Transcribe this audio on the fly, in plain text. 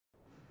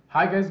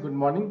Hi guys, good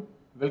morning.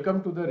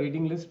 Welcome to the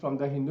reading list from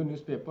the Hindu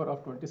newspaper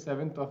of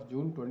 27th of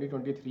June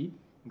 2023.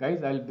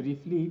 Guys, I'll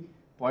briefly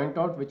point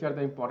out which are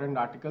the important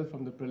articles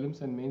from the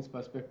prelims and mains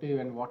perspective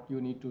and what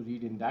you need to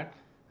read in that.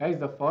 Guys,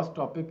 the first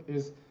topic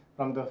is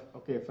from the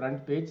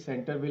front page.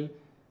 Center will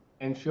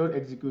ensure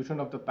execution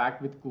of the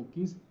pact with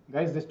cookies.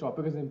 Guys, this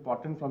topic is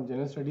important from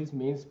general studies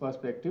mains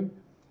perspective.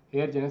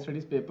 Here general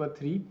studies paper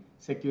 3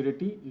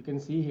 security, you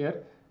can see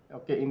here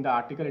in the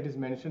article it is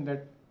mentioned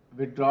that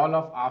withdrawal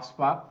of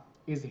AFSPA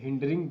is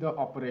hindering the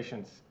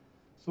operations.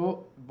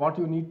 So what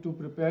you need to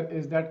prepare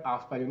is that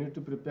AFSPA, you need to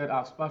prepare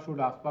AFSPA, should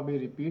AFSPA be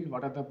repealed,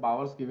 what are the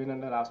powers given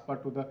under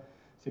AFSPA to the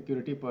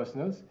security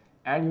personals,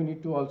 and you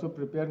need to also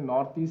prepare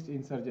Northeast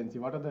insurgency.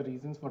 What are the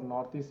reasons for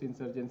Northeast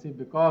insurgency?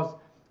 Because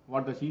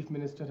what the Chief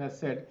Minister has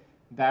said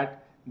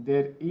that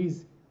there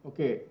is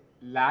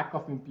lack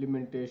of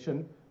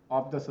implementation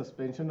of the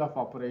suspension of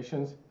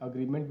operations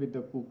agreement with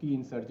the cookie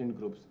insurgent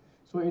groups.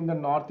 So in the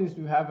Northeast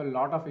you have a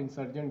lot of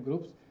insurgent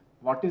groups.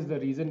 What is the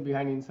reason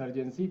behind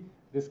insurgency?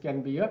 This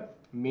can be a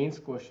mains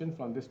question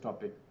from this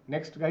topic.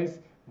 Next guys,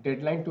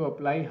 deadline to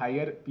apply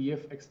higher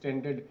PF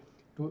extended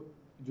to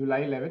July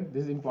 11.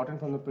 This is important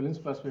from the prelims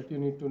perspective. You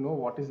need to know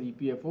what is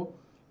EPFO.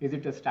 Is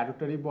it a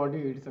statutory body?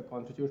 It is a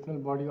constitutional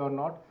body or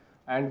not?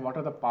 And what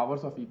are the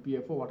powers of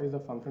EPFO? What is the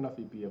function of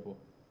EPFO?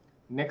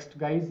 Next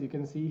guys, you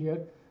can see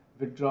here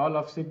withdrawal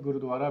of Sikh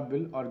Gurudwara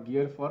bill or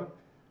gear for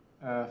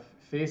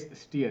face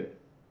steer.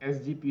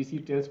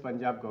 SGPC tells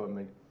Punjab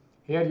government.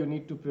 Here you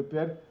need to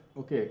prepare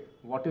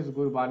what is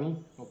Gurbani.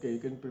 You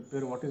can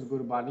prepare what is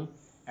Gurbani,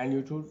 and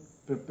you should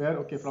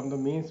prepare from the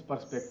mains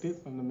perspective,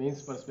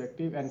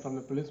 and from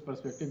the prelims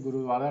perspective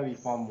Gurudwara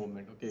reform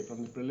movement.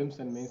 From the prelims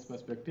and mains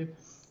perspective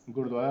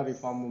Gurudwara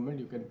reform movement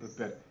you can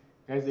prepare.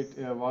 Guys, it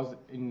was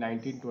in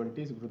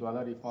 1920s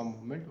Gurudwara reform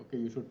movement.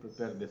 You should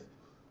prepare this.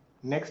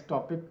 Next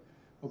topic,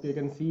 you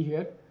can see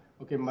here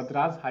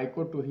Madras High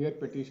Court to hear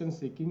petition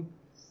seeking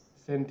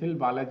Senthil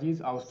Balaji's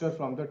ouster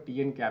from the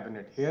TN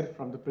cabinet. Here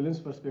from the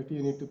prelims perspective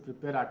you need to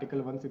prepare article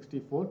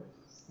 164.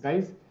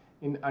 Guys,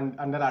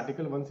 under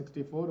article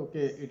 164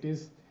 it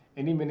is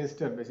any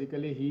minister,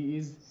 basically he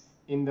is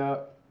in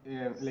the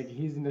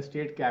he is in the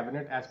state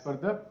cabinet as per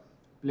the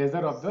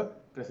pleasure of the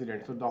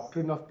president. So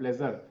doctrine of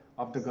pleasure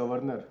of the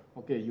governor,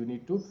 you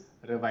need to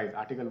revise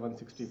article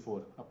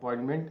 164,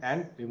 appointment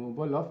and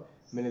removal of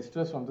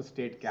ministers from the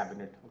state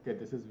cabinet.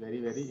 This is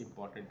very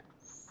important.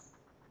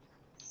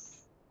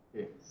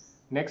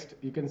 Next,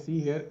 you can see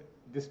here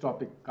this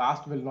topic,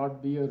 caste will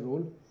not be a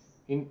role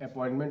in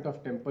appointment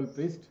of temple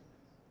priest,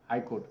 High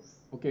Court.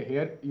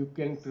 Here you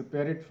can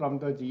prepare it from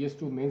the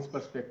GS2 mains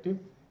perspective.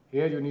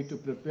 Here you need to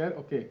prepare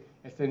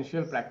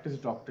essential practice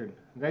doctrine.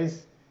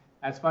 Guys,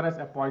 as far as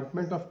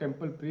appointment of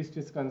temple priest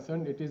is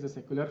concerned, it is a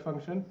secular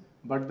function,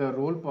 but the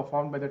role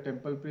performed by the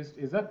temple priest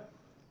is a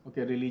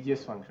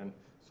religious function.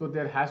 So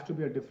there has to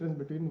be a difference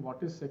between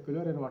what is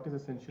secular and what is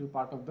essential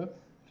part of the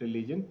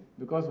religion,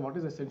 because what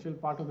is essential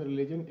part of the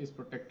religion is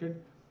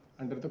protected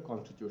under the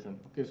constitution.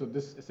 So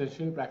this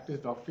essential practice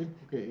doctrine,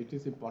 it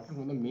is important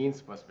from the mains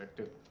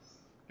perspective.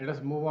 Let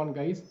us move on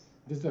guys.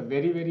 This is a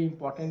very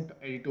important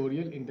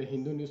editorial in the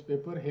Hindu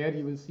newspaper. Here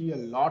you will see a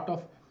lot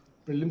of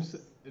prelims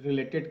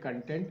related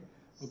content.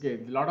 A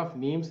lot of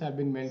names have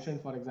been mentioned,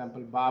 for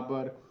example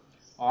Babur,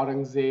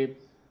 Aurangzeb,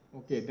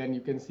 then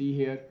you can see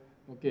here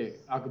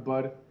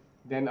Akbar,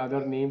 then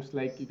other names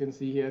like you can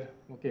see here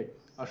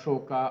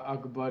Ashoka,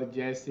 Akbar,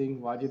 Jai Singh,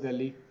 Wajid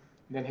Ali.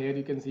 Then here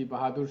you can see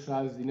Bahadur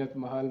Shah, Zinat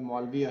Mahal,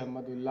 Maulvi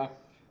Ahmadullah,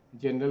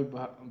 General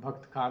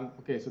Bhakt Khan.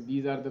 So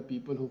these are the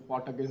people who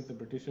fought against the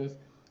Britishers.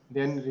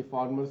 Then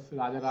reformers,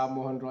 Raja Ram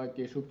Mohan Roy,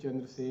 Keshub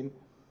Chandra Sen,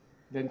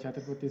 then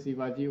Chhatrapati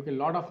Shivaji. A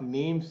lot of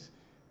names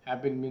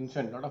have been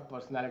mentioned, a lot of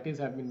personalities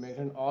have been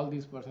mentioned. All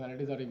these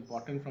personalities are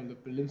important from the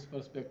prelims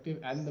perspective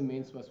and the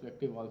mains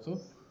perspective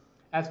also.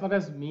 As far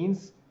as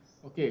mains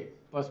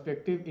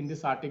perspective in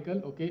this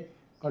article,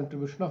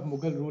 contribution of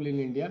Mughal rule in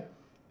India,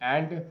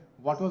 and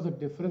what was the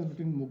difference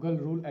between Mughal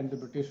rule and the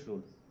British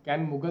rule.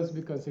 Can Mughals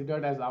be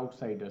considered as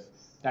outsiders?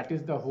 That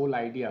is the whole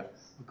idea,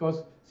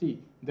 because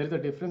see, there is a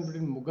difference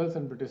between Mughals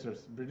and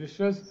Britishers.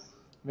 Britishers,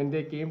 when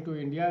they came to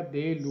India,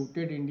 they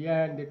looted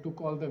India and they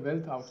took all the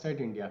wealth outside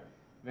India,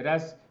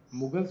 whereas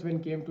Mughals,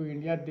 when came to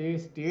India, they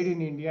stayed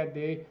in India,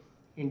 they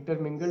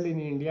intermingled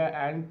in India,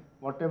 and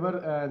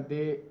whatever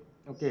they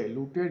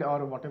looted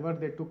or whatever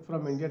they took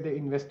from India, they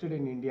invested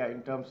in India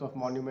in terms of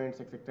monuments,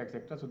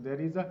 etc. So there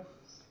is a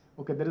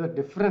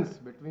difference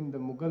between the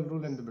Mughal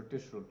rule and the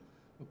British rule.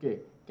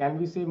 Can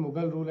we say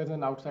Mughal rule as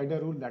an outsider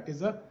rule? That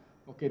is a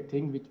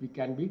thing which we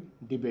can be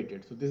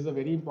debated. So this is a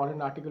very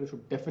important article. You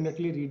should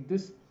definitely read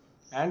this,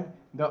 and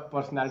the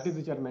personalities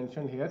which are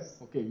mentioned here,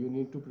 you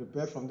need to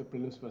prepare from the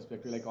prelims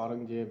perspective, like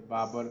Aurangzeb,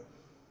 Babur,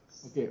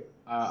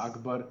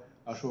 Akbar,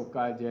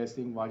 Ashoka, Jai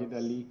Singh, Wajid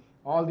Ali.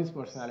 All these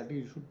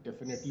personalities you should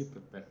definitely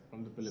prepare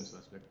from the prelims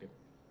perspective.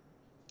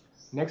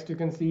 Next, you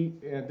can see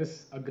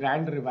a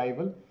grand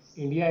revival.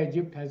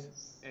 India-Egypt has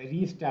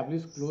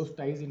re-established close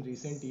ties in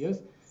recent years.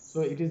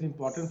 So it is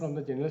important from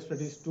the general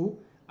studies to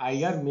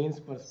IR mains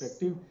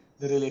perspective,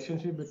 the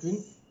relationship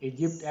between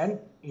Egypt and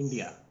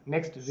India.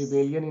 Next,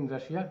 rebellion in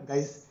Russia.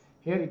 Guys,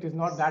 here it is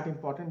not that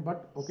important,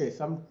 but okay,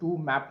 some two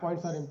map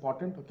points are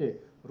important. Okay,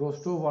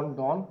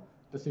 Rostov-on-Don,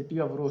 the city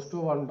of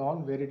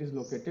Rostov-on-Don, where it is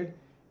located,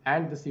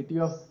 and the city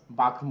of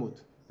Bakhmut.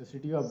 The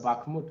city of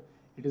Bakhmut,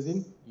 it is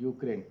in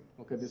Ukraine.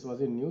 Okay, this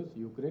was in news,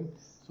 Ukraine.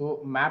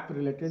 So map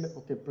related,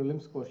 okay,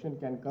 prelims question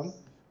can come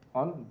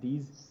on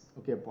these,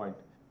 okay, point.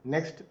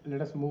 Next,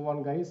 let us move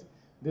on, guys.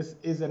 This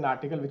is an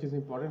article which is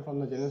important from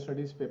the General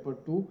Studies paper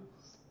 2,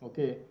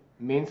 okay,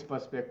 mains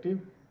perspective.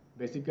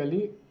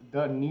 Basically,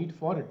 the need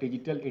for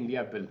digital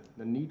India bill.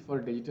 The need for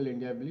digital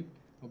India bill.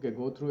 Okay,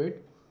 go through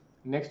it.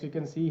 Next, you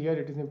can see here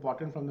it is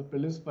important from the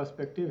prelims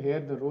perspective. Here,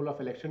 the role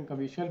of election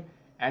commission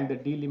and the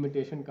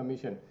delimitation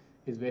commission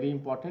is very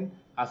important.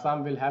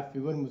 Assam will have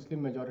fewer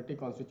Muslim majority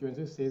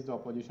constituencies, says the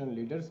opposition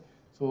leaders.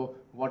 So,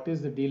 what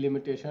is the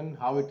delimitation?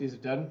 How it is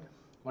done?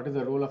 What is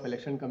the role of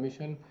election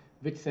commission?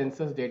 Which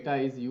census data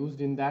is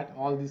used in that?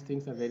 All these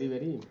things are very,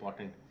 very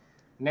important.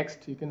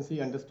 Next, you can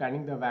see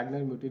understanding the Wagner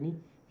mutiny.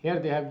 Here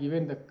they have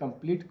given the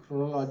complete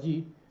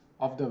chronology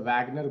of the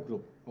Wagner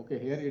group. Okay,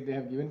 here they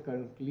have given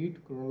complete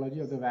chronology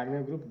of the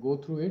Wagner group. Go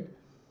through it.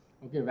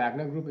 Okay,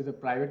 Wagner group is a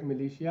private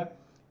militia,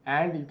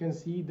 and you can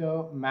see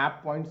the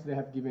map points they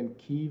have given: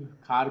 Kyiv,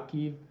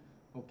 Kharkiv.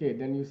 Okay,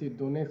 then you see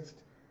Donetsk,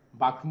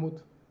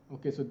 Bakhmut.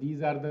 Okay, so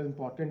these are the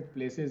important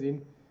places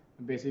in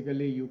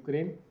basically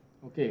Ukraine.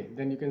 Okay,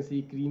 then you can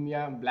see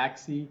Crimea, Black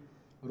Sea,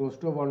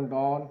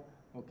 Rostov-on-Don.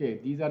 Okay,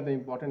 these are the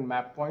important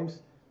map points.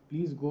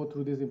 Please go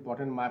through these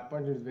important map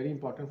points. It is very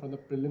important from the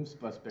prelims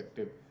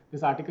perspective.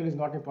 This article is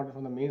not important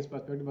from the mains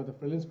perspective, but the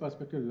prelims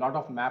perspective, lot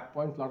of map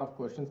points, lot of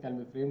questions can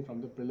be framed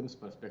from the prelims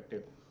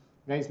perspective.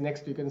 Guys,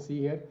 next you can see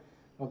here,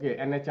 okay,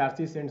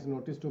 NHRC sends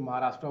notice to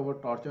Maharashtra over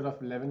torture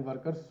of 11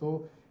 workers.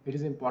 So it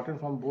is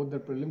important from both the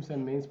prelims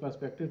and mains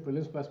perspective.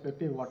 Prelims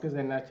perspective, what is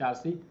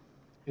NHRC?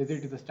 Is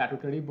it a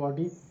statutory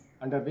body?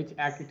 Under which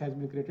act it has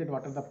been created?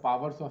 What are the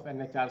powers of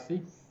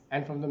NHRC?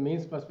 And from the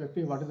mains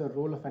perspective, what is the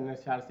role of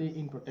NHRC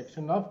in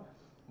protection of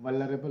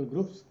vulnerable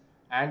groups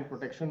and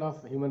protection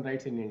of human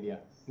rights in India?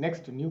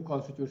 Next, new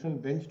constitutional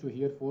bench to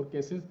hear 4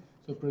 cases.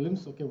 So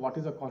prelims, okay, what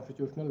is a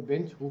constitutional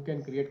bench? Who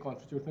can create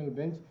constitutional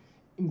bench?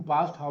 In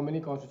past, how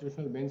many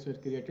constitutional benches were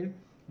created?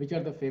 Which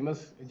are the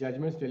famous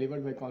judgments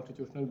delivered by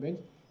constitutional bench?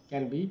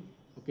 Can be,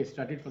 okay,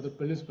 studied from the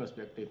prelims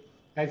perspective.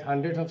 Guys,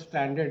 hundreds of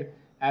stranded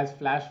as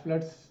flash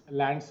floods,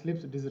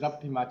 landslips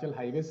disrupt Himachal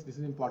highways. This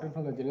is important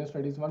from the general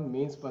studies 1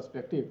 mains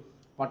perspective.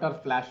 What are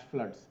flash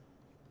floods?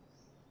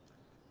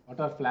 What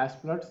are flash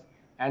floods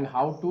and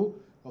how to,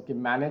 okay,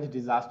 manage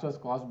disasters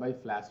caused by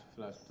flash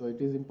floods? So it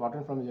is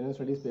important from general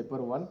studies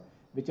paper 1,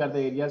 which are the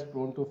areas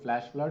prone to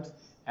flash floods,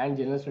 and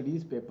general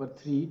studies paper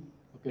 3,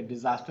 okay,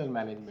 disaster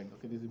management.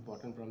 Okay, this is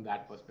important from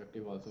that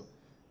perspective also.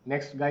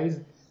 Next,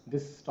 guys,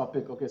 this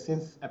topic, okay,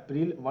 since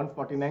April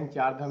 149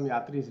 Char Dham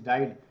Yatris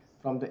died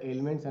from the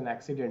ailments and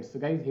accidents. So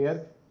guys,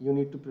 here you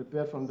need to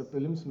prepare from the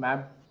prelims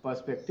map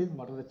perspective.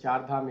 What are the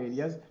Char Dham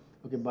areas?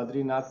 Okay,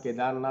 Badrinath,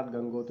 Kedarnath,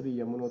 Gangotri,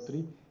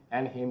 Yamunotri,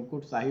 and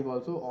Hemkut Sahib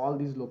also. All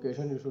these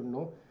locations you should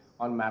know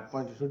on map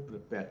point. You should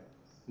prepare.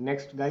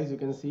 Next, guys, you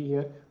can see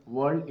here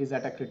world is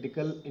at a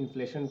critical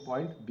inflation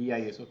point,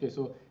 BIS. Okay,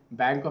 so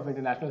Bank of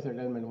International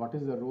Settlement. What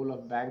is the role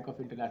of Bank of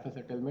International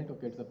Settlement?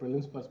 Okay, it's the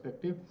prelims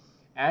perspective.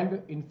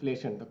 And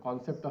inflation, the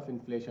concept of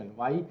inflation.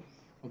 Why?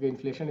 Okay,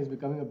 inflation is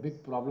becoming a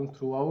big problem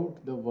throughout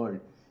the world,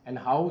 and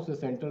how the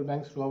central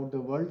banks throughout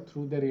the world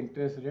through their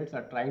interest rates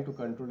are trying to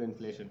control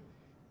inflation.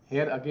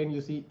 Here again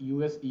you see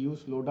US EU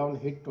slowdown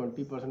hit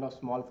 20% of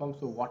small firms.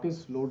 So what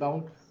is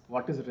slowdown?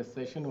 What is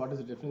recession? What is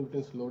the difference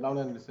between slowdown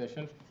and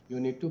recession?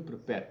 You need to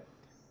prepare.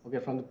 Okay,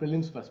 from the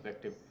prelims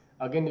perspective.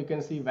 Again you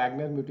can see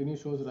Wagner mutiny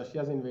shows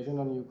Russia's invasion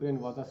on Ukraine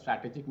was a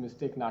strategic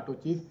mistake, NATO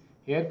chief.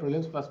 Here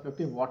prelims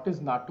perspective, what is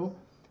NATO?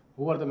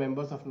 Who are the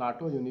members of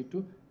NATO? You need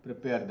to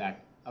prepare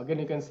that. Again,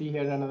 you can see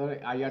here another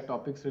IR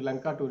topic, Sri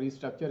Lanka to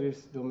restructure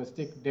its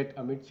domestic debt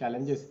amid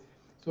challenges.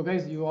 So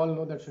guys, you all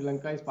know that Sri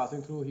Lanka is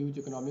passing through a huge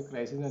economic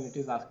crisis, and it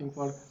is asking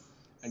for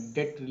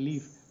debt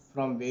relief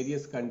from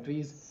various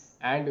countries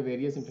and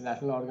various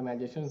international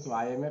organizations. So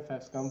IMF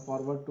has come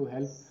forward to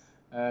help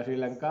Sri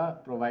Lanka,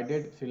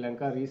 provided Sri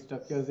Lanka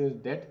restructures its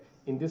debt.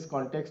 In this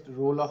context,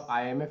 role of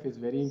IMF is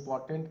very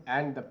important,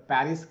 and the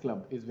Paris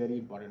Club is very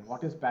important.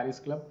 What is Paris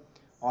Club?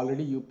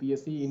 Already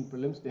UPSC in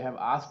prelims they have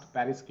asked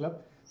Paris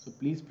Club. So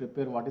please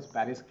prepare what is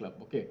Paris Club.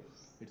 Okay,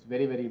 it's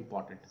very, very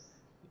important.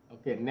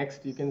 Okay,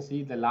 next you can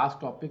see the last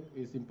topic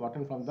is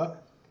important from the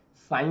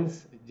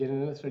science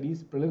general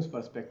studies prelims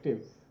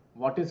perspective.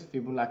 What is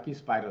Fibonacci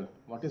spiral?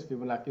 What is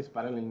Fibonacci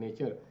spiral in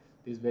nature?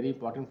 This is very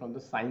important from the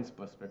science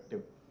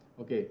perspective.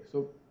 Okay,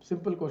 so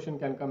simple question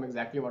can come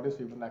exactly what is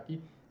Fibonacci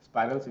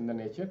spirals in the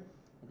nature.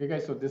 Okay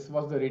guys, so this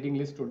was the reading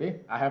list today.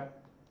 I have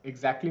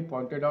exactly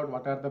pointed out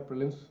what are the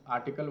prelims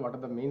article, what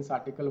are the mains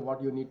article,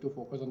 what you need to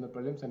focus on the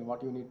prelims and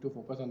what you need to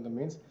focus on the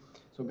mains.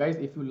 So guys,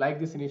 if you like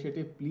this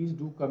initiative, please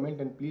do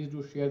comment and please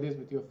do share this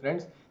with your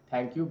friends.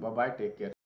 Thank you. Bye bye. Take care.